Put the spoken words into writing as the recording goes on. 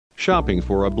Shopping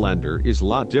for a blender is a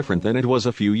lot different than it was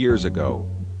a few years ago.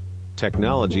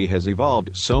 Technology has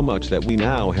evolved so much that we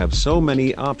now have so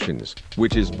many options,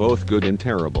 which is both good and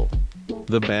terrible.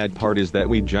 The bad part is that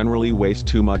we generally waste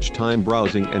too much time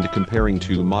browsing and comparing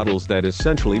two models that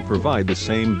essentially provide the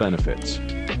same benefits.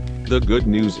 The good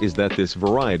news is that this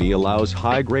variety allows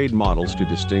high-grade models to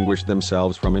distinguish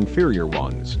themselves from inferior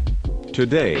ones.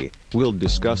 Today, we'll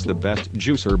discuss the best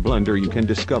juicer blender you can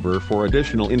discover. For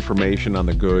additional information on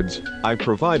the goods, I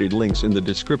provided links in the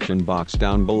description box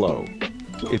down below.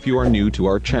 If you are new to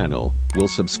our channel, will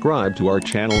subscribe to our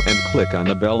channel and click on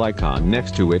the bell icon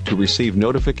next to it to receive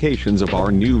notifications of our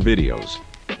new videos.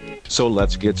 So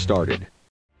let's get started.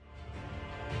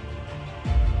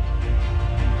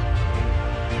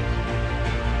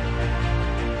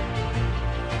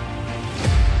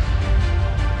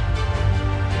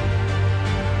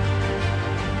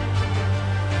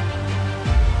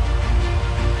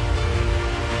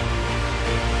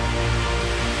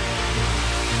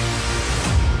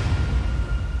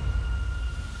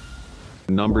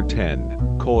 Number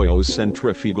 10. Koyo's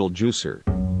Centrifugal Juicer.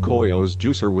 Koyo's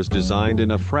juicer was designed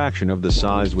in a fraction of the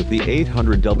size with the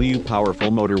 800W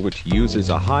powerful motor, which uses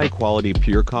a high-quality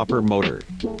pure copper motor.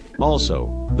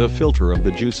 Also, the filter of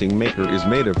the juicing maker is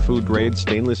made of food-grade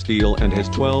stainless steel and has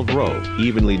 12-row,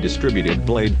 evenly distributed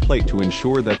blade plate to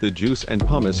ensure that the juice and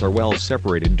pumice are well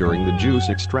separated during the juice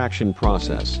extraction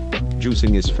process.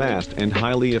 Juicing is fast and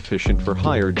highly efficient for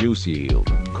higher juice yield.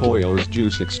 Koyo's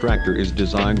juice extractor is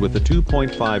designed with a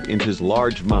 2.5 inches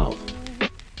large mouth.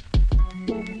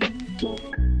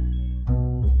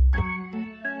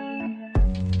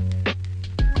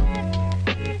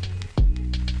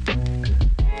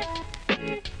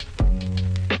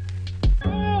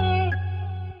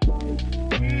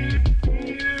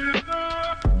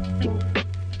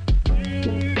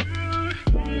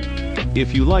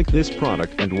 If you like this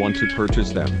product and want to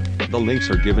purchase them, the links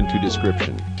are given to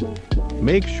description.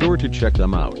 Make sure to check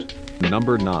them out.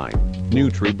 Number 9.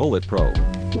 NutriBullet Pro.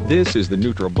 This is the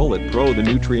NutriBullet Pro, the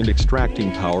nutrient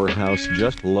extracting powerhouse.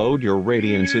 Just load your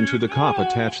radiance into the cup,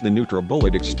 attach the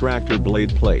NutriBullet extractor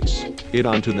blade, place it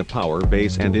onto the power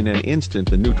base, and in an instant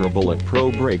the NutriBullet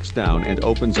Pro breaks down and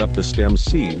opens up the stems,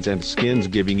 seeds and skins,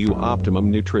 giving you optimum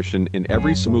nutrition in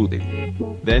every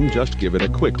smoothie. Then just give it a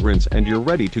quick rinse and you're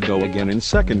ready to go again in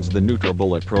seconds. The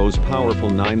NutriBullet Pro's powerful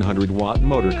 900-watt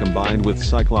motor combined with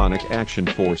cyclonic action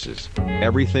forces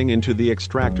everything into the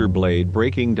extractor blade,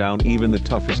 breaking down even the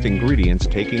toughest ingredients,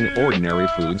 taking ordinary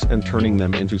foods and turning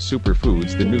them into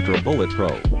superfoods. The NutriBullet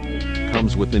Pro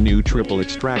comes with the new triple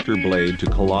extractor blade to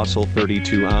colossal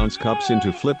 32-ounce cups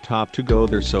into flip top to go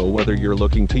there. So whether you're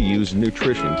looking to use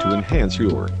nutrition to enhance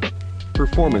your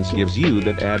performance, gives you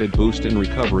that added boost in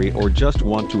recovery, or just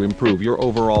want to improve your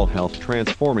overall health,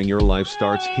 transforming your life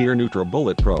starts here.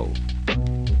 NutriBullet Pro.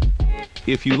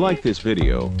 If you like this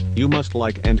video, you must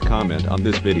like and comment on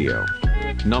this video.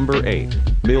 Number 8.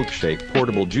 Milkshake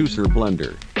Portable Juicer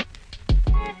Blender.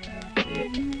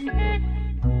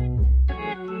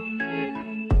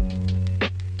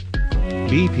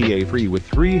 BPA free with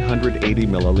 380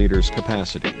 milliliters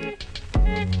capacity.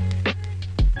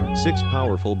 6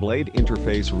 powerful blade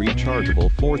interface,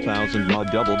 rechargeable 4000 mAh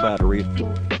double battery.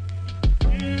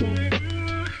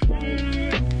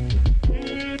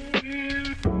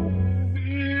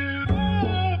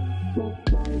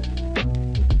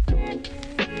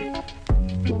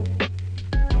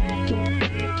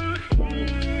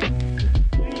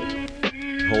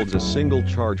 Holds a single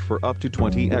charge for up to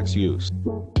 20x use.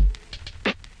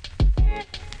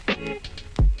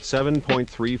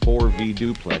 7.34 V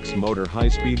duplex motor,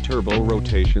 high-speed turbo,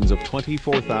 rotations of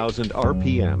 24,000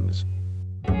 RPMs.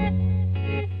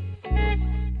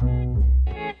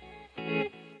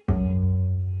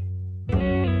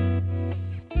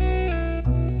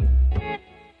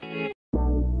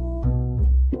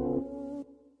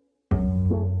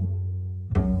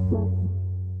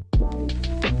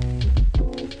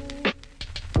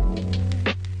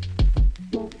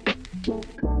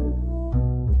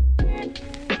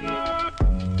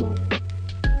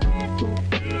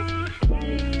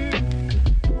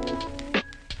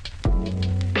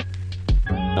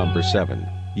 Number 7.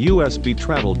 USB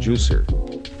Travel Juicer.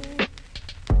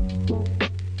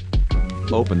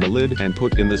 Open the lid and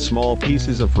put in the small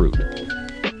pieces of fruit.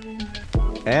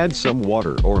 Add some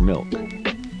water or milk.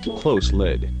 Close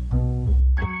lid.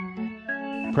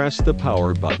 Press the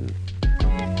power button.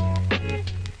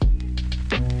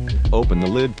 Open the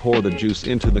lid, pour the juice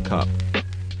into the cup.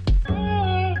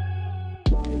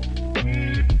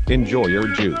 Enjoy your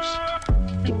juice.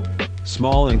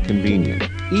 Small and convenient,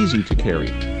 easy to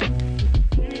carry.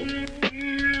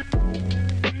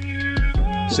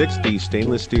 6D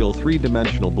stainless steel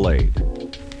 3-dimensional blade.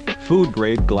 Food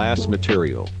grade glass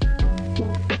material.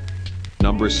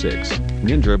 Number 6.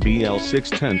 Ninja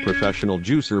BL610 Professional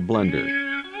Juicer Blender.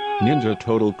 Ninja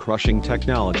Total Crushing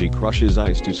Technology crushes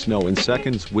ice to snow in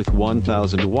seconds with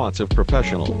 1000 watts of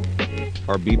professional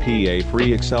or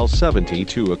BPA-free Excel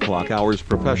 72 hours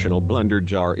professional blender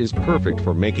jar is perfect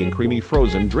for making creamy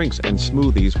frozen drinks and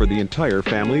smoothies for the entire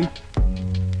family.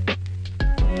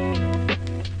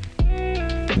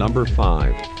 Number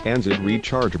 5. Ansid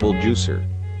Rechargeable Juicer.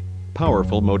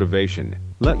 Powerful motivation,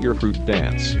 let your fruit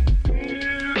dance.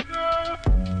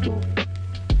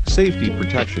 Safety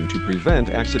protection to prevent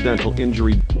accidental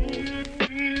injury.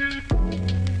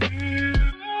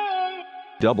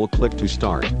 Double click to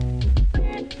start.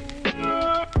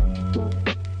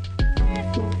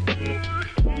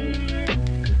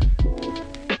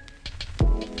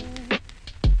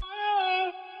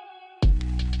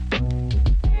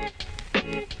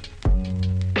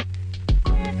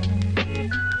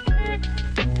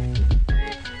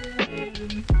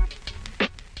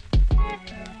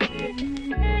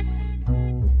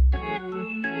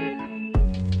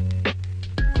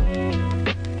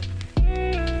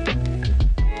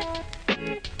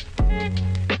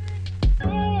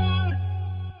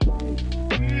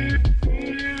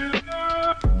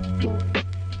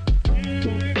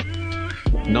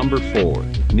 Number 4.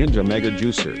 Ninja Mega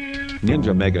Juicer.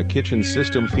 Ninja Mega Kitchen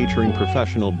System featuring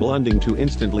professional blending to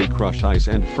instantly crush ice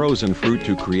and frozen fruit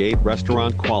to create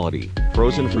restaurant quality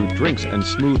frozen fruit drinks and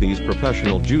smoothies.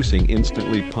 Professional juicing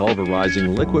instantly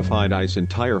pulverizing liquefied ice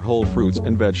entire whole fruits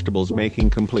and vegetables, making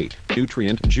complete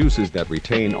nutrient juices that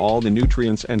retain all the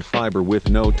nutrients and fiber with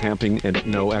no tamping and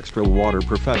no extra water.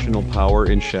 Professional power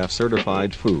in chef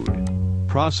certified food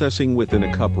processing within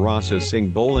a cup processing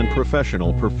bowl and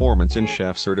professional performance in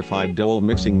chef certified dough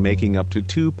mixing, making up to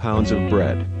 2 pounds of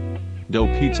bread, dough,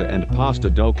 pizza and pasta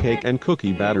dough, cake and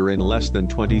cookie batter in less than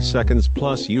 20 seconds,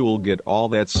 plus you'll get all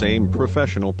that same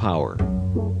professional power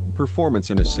performance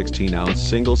in a 16-ounce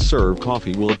single-serve.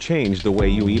 Coffee will change the way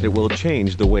you eat, it will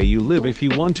change the way you live. If you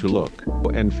want to look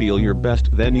and feel your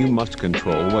best, then you must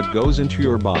control what goes into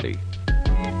your body.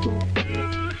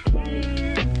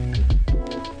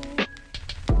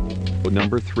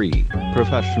 Number 3.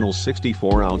 Professional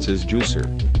 64 ounces juicer.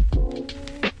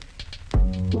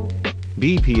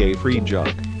 BPA-free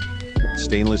jug.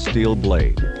 Stainless steel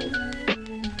blade.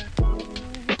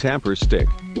 Tamper stick.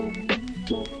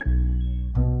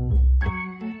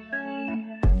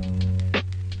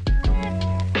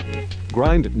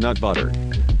 Grind nut butter.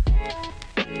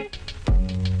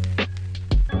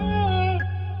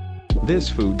 This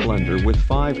food blender with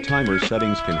 5 timer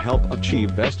settings can help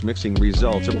achieve best mixing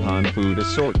results upon food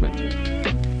assortment.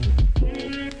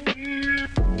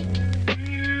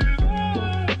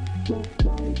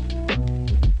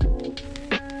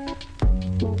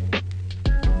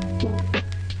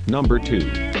 Number 2.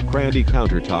 Crandy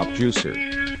Countertop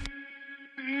Juicer.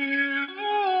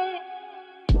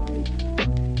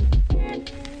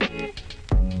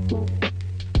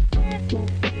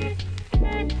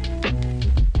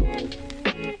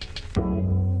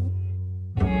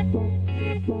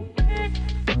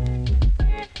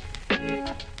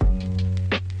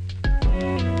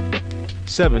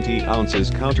 .70 ounces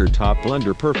countertop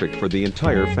blender, perfect for the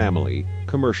entire family,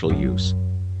 commercial use.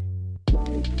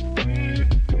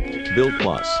 Build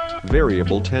Plus,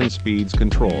 variable 10 speeds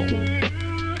control.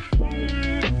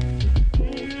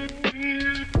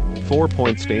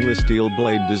 4-point stainless steel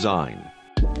blade design.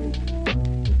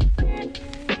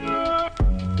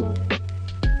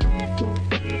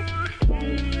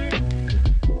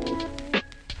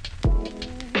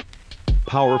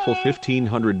 Powerful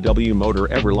 1500W motor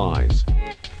Everlies.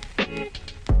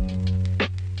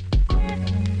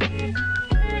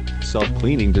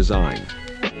 Self-cleaning design.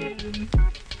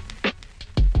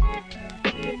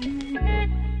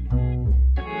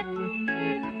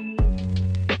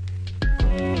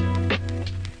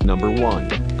 Number 1.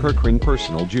 Kirkran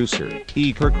Personal Juicer.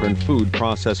 Kirkran Food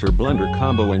Processor Blender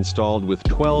Combo installed with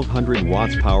 1200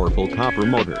 watts powerful copper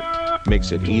motor.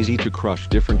 Makes it easy to crush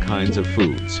different kinds of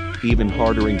foods, even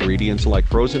harder ingredients like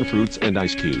frozen fruits and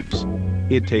ice cubes.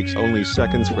 It takes only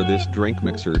seconds for this drink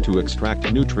mixer to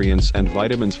extract nutrients and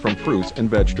vitamins from fruits and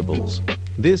vegetables.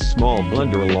 This small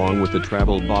blender along with the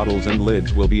travel bottles and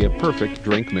lids will be a perfect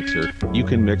drink mixer. You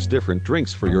can mix different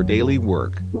drinks for your daily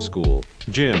work, school,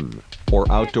 gym, or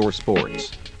outdoor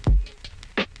sports.